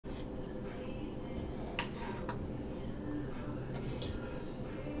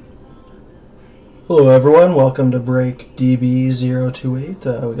Hello everyone, welcome to break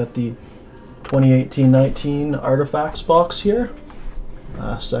DB028. We got the 2018-19 Artifacts box here,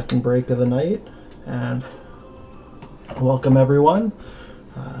 second break of the night, and welcome everyone.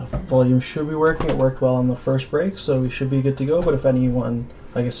 Volume should be working. It worked well on the first break, so we should be good to go. But if anyone,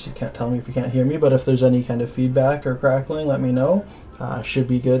 I guess you can't tell me if you can't hear me, but if there's any kind of feedback or crackling, let me know. Should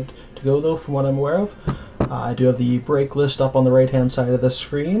be good to go though from what I'm aware of. I do have the break list up on the right hand side of the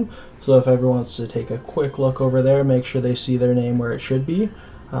screen, so if everyone wants to take a quick look over there, make sure they see their name where it should be.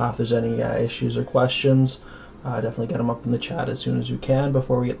 If there's any issues or questions, definitely get them up in the chat as soon as you can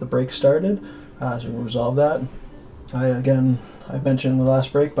before we get the break started, so we can resolve that. I mentioned in the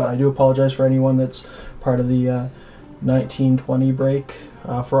last break, but I do apologize for anyone that's part of the 1920 break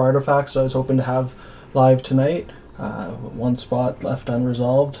for Artifacts. I was hoping to have live tonight. One spot left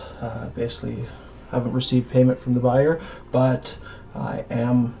unresolved. Basically, haven't received payment from the buyer, but I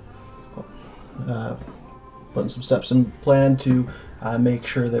am putting some steps in plan to make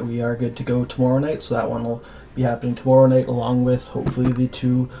sure that we are good to go tomorrow night. So that one will be happening tomorrow night, along with hopefully the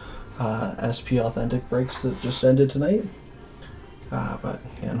two SP Authentic breaks that just ended tonight. But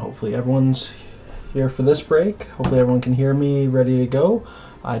again, hopefully everyone's here for this break. Hopefully everyone can hear me, ready to go.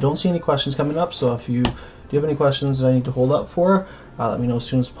 I don't see any questions coming up, so if you do have any questions that I need to hold up for, let me know as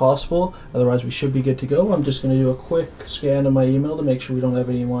soon as possible. Otherwise, we should be good to go. I'm just going to do a quick scan of my email to make sure we don't have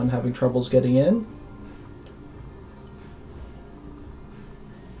anyone having troubles getting in.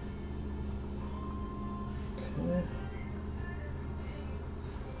 Okay.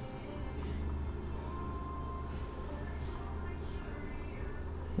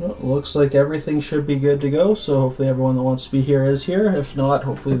 Well, it looks like everything should be good to go, so hopefully everyone that wants to be here is here. If not,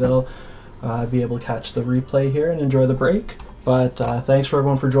 hopefully they'll be able to catch the replay here and enjoy the break. But thanks for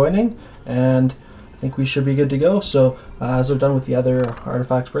everyone for joining, and I think we should be good to go. So as I've done with the other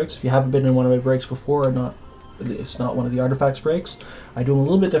Artifacts breaks, if you haven't been in one of my breaks before, or it's not one of the Artifacts breaks, I do them a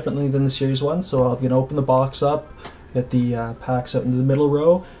little bit differently than the series one. So I'm going to open the box up, get the packs out into the middle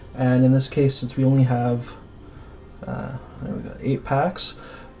row, and in this case, since we only have there we go, 8 packs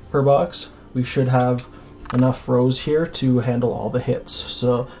per box, we should have enough rows here to handle all the hits.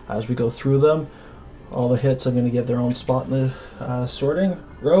 So as we go through them, all the hits I'm going to give their own spot in the sorting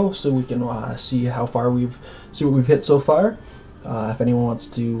row, so we can see how far what we've hit so far. If anyone wants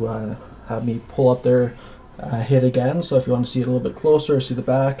to have me pull up their hit again, so if you want to see it a little bit closer, see the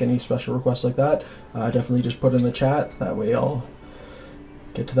back, any special requests like that, definitely just put in the chat. That way I'll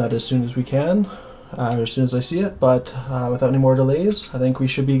get to that as soon as we can, or as soon as I see it. But without any more delays, I think we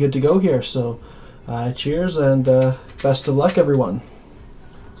should be good to go here. So cheers and best of luck, everyone.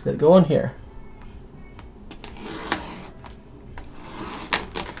 Let's get going here.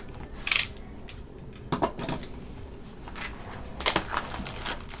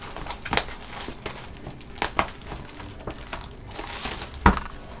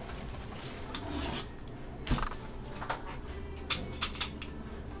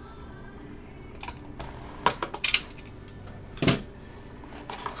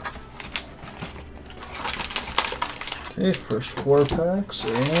 Okay, first 4 packs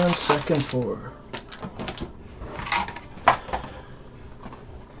and second 4.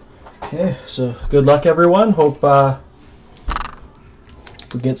 Okay, so good luck everyone. Hope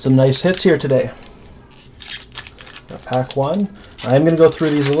we get some nice hits here today. Got pack 1. I'm going to go through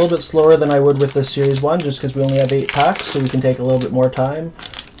these a little bit slower than I would with the series 1, just because we only have 8 packs, so we can take a little bit more time.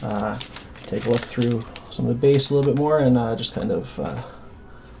 Take a look through some of the base a little bit more, and just kind of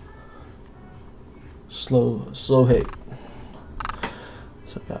slow hit.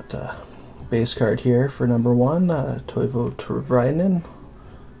 So I've got a base card here for number 1, Toivo Teravainen.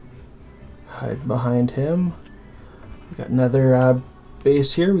 Hide behind him. We got another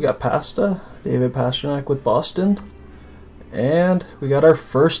base here. We got Pasta, David Pastrnak with Boston. And we got our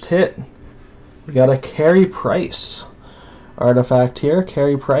first hit. We got a Carey Price artifact here.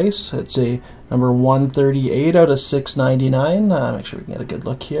 Carey Price. It's a number 138 out of 699. Make sure we can get a good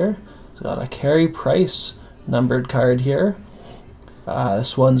look here. So got a Carey Price numbered card here.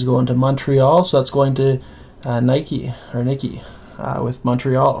 This one's going to Montreal, so that's going to Nikki with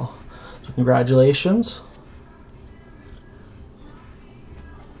Montreal. So congratulations.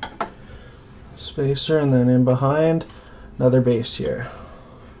 Spacer, and then in behind, another base here.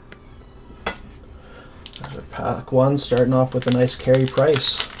 Pack 1 starting off with a nice Carey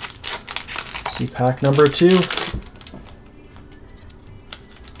Price. See pack number 2.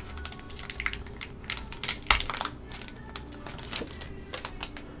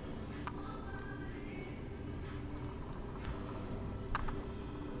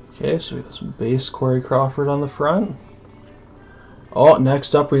 Okay, so we got some base Corey Crawford on the front. Oh,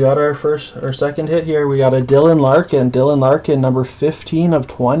 next up we got our second hit here. We got a Dylan Larkin. Dylan Larkin, number 15 of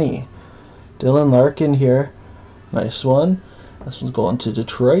 20. Dylan Larkin here. Nice one. This one's going to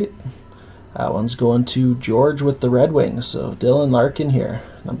Detroit. That one's going to George with the Red Wings. So Dylan Larkin here,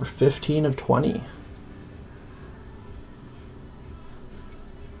 number 15 of 20.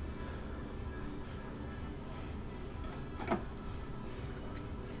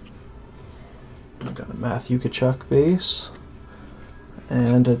 I've got a Matthew Tkachuk base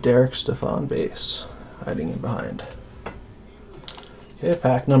and a Derek Stepan base hiding in behind. Okay,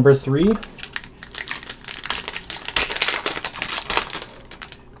 pack number 3.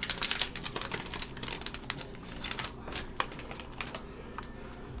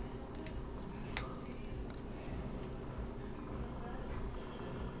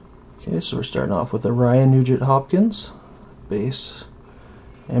 Okay, so we're starting off with a Ryan Nugent-Hopkins base.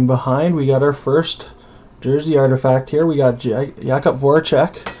 And behind we got our first jersey artifact here. We got Jakub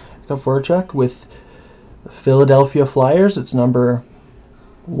Voracek with the Philadelphia Flyers. It's number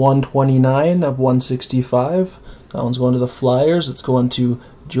 129 of 165. That one's going to the Flyers. It's going to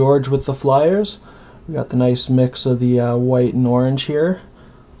George with the Flyers. We got the nice mix of the white and orange here.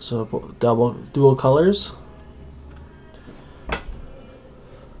 So dual colors.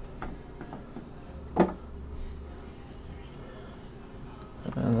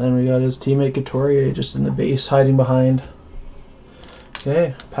 And then we got his teammate Couturier just in the base hiding behind.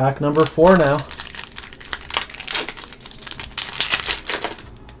 Okay, pack number 4 now.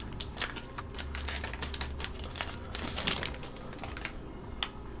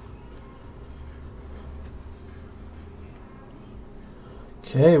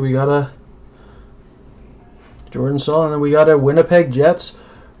 Okay, we got a Jordan Staal, and then we got a Winnipeg Jets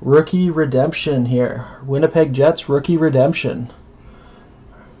rookie redemption here. Winnipeg Jets rookie redemption.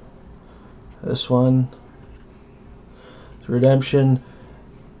 This one is redemption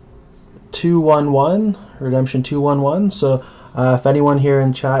 211. Redemption 211. So if anyone here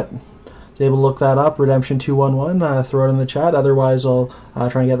in chat is able to look that up, redemption 211, throw it in the chat. Otherwise, I'll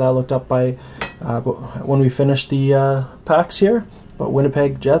try and get that looked up by when we finish the packs here. But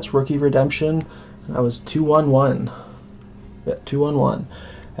Winnipeg Jets rookie redemption, that was 211. Yeah, 211.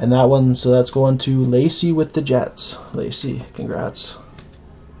 And that one, so that's going to Lacey with the Jets. Lacey, congrats.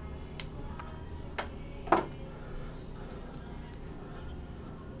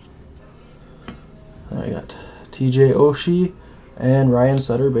 I got TJ Oshie and Ryan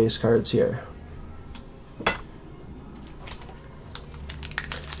Sutter base cards here.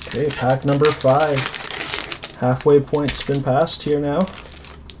 Okay, pack number 5. Halfway point's been passed here now.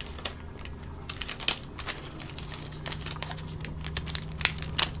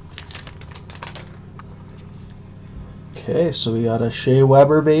 Okay, so we got a Shea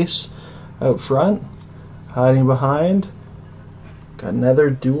Weber base out front, hiding behind. Got another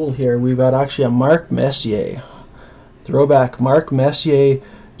duel here. We've got actually a Mark Messier. Throwback Mark Messier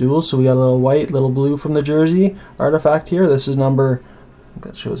duel. So we got a little white, little blue from the jersey artifact here. This is number,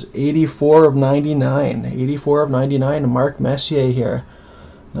 that shows 84 of 99. 84 of 99, Mark Messier here.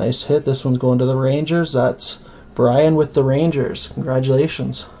 Nice hit. This one's going to the Rangers. That's Brian with the Rangers.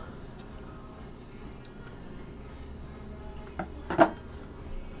 Congratulations.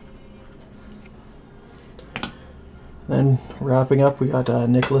 Then wrapping up, we got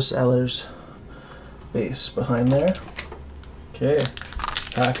Nicholas Ehlers base behind there. Okay,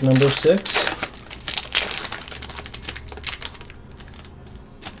 pack number 6.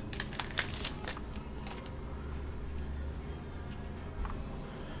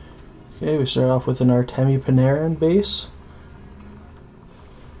 Okay, we start off with an Artemi Panarin base.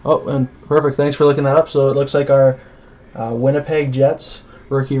 Oh, and perfect. Thanks for looking that up. So it looks like our Winnipeg Jets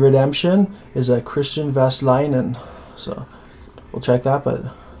rookie redemption is a Christian Vesalainen. So we'll check that, but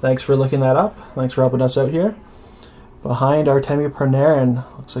thanks for looking that up. Thanks for helping us out here. Behind Artemi Panarin,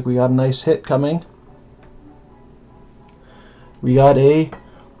 looks like we got a nice hit coming. We got a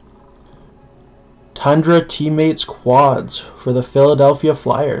Tundra Teammates Quads for the Philadelphia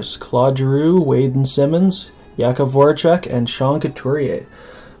Flyers. Claude Giroux, Wade Simmons, Jakub Voracek, and Sean Couturier.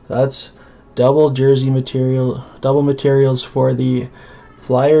 That's double jersey material, double materials for the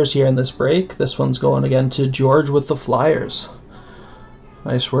Flyers here in this break. This one's going again to George with the Flyers.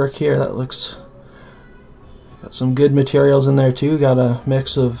 Nice work here. That looks, got some good materials in there too. Got a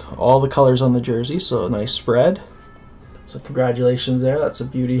mix of all the colors on the jersey, so a nice spread. So congratulations there. That's a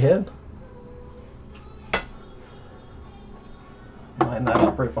beauty hit. Line that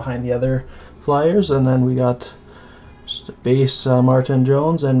up right behind the other Flyers, and then we got just a base Martin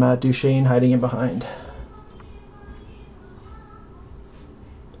Jones and Matt Duchene hiding in behind.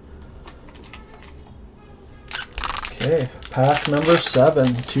 Okay, pack number 7,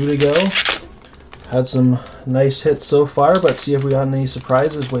 2 to go. Had some nice hits so far, but see if we got any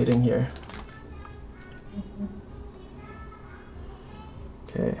surprises waiting here.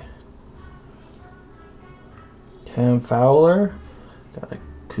 Okay. Cam Fowler. Got a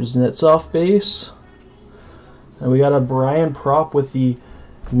Kuznetsov base. And we got a Brian Propp with the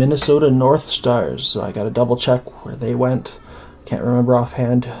Minnesota North Stars. So I got to double check where they went. Can't remember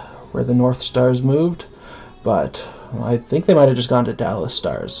offhand where the North Stars moved, but I think they might have just gone to Dallas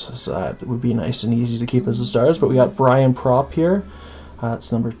Stars. So that would be nice and easy to keep as the Stars. But we got Brian Propp here.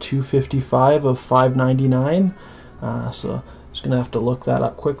 It's number 255 of 599. So just going to have to look that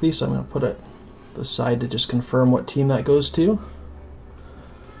up quickly. So I'm going to put it the side to just confirm what team that goes to.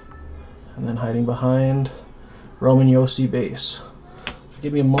 And then hiding behind, Roman Josi base. So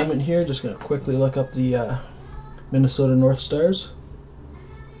give me a moment here, just going to quickly look up the Minnesota North Stars.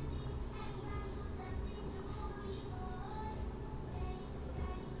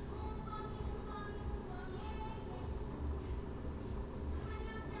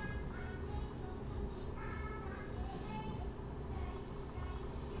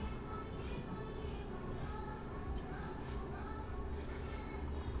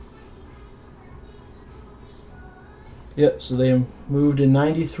 Yep, so they moved in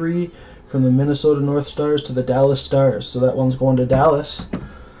 '93 from the Minnesota North Stars to the Dallas Stars. So that one's going to Dallas.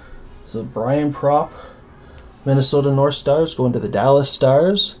 So Brian Propp, Minnesota North Stars, going to the Dallas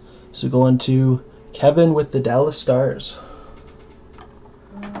Stars. So going to Kevin with the Dallas Stars.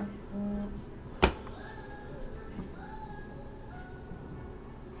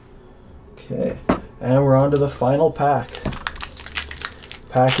 Okay, and we're on to the final pack.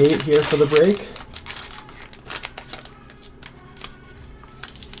 Pack 8 here for the break.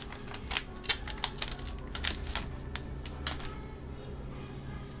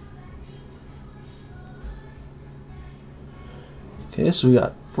 Okay, so we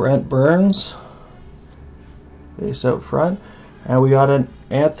got Brent Burns, base out front, and we got an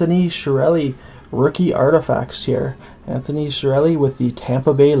Anthony Cirelli rookie artifacts here. Anthony Cirelli with the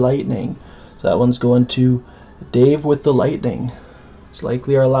Tampa Bay Lightning. So that one's going to Dave with the Lightning. It's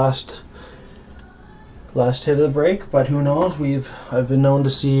likely our last hit of the break, but who knows? I've been known to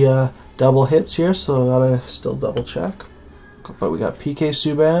see double hits here, so I gotta still double check. But we got PK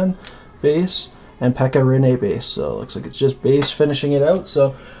Subban base and Pekka Rinne base, so it looks like it's just base finishing it out.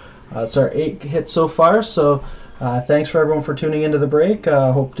 So it's our 8 hits so far. So thanks for everyone for tuning into the break.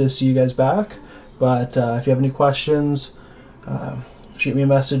 Hope to see you guys back. But if you have any questions, shoot me a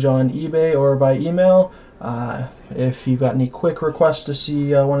message on eBay or by email. If you've got any quick requests to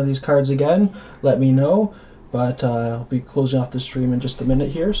see one of these cards again, let me know. But I'll be closing off the stream in just a minute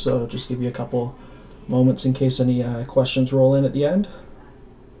here, so just give you a couple moments in case any questions roll in at the end.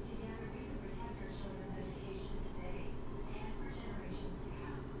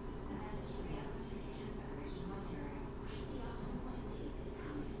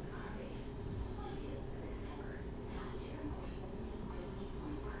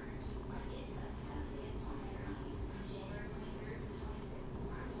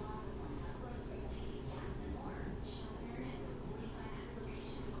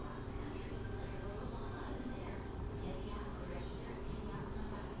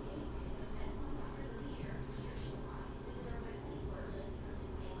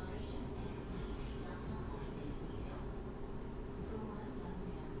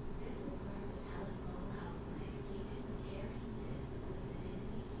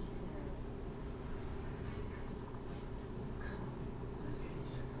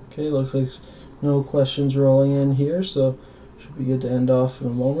 Okay, looks like no questions rolling in here, so should be good to end off in a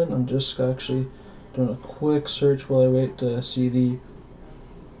moment. I'm just actually doing a quick search while I wait to see the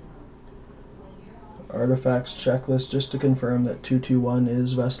artifacts checklist just to confirm that 221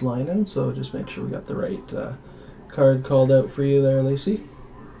 is Vesalainen, so just make sure we got the right card called out for you there, Lacey.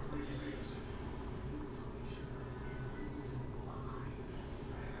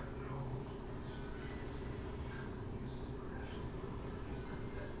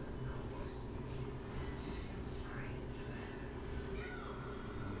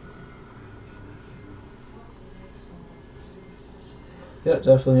 Yeah,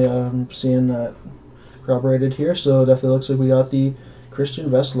 definitely seeing that corroborated here, so definitely looks like we got the Christian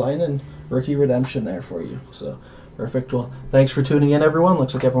Vesalainen rookie redemption there for you. So perfect. Well, thanks for tuning in, everyone.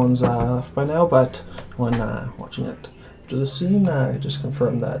 Looks like everyone's left by now, but when watching it after the scene, I just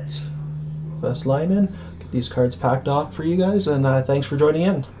confirmed that Vesalainen. Get these cards packed off for you guys, and thanks for joining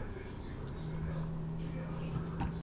in.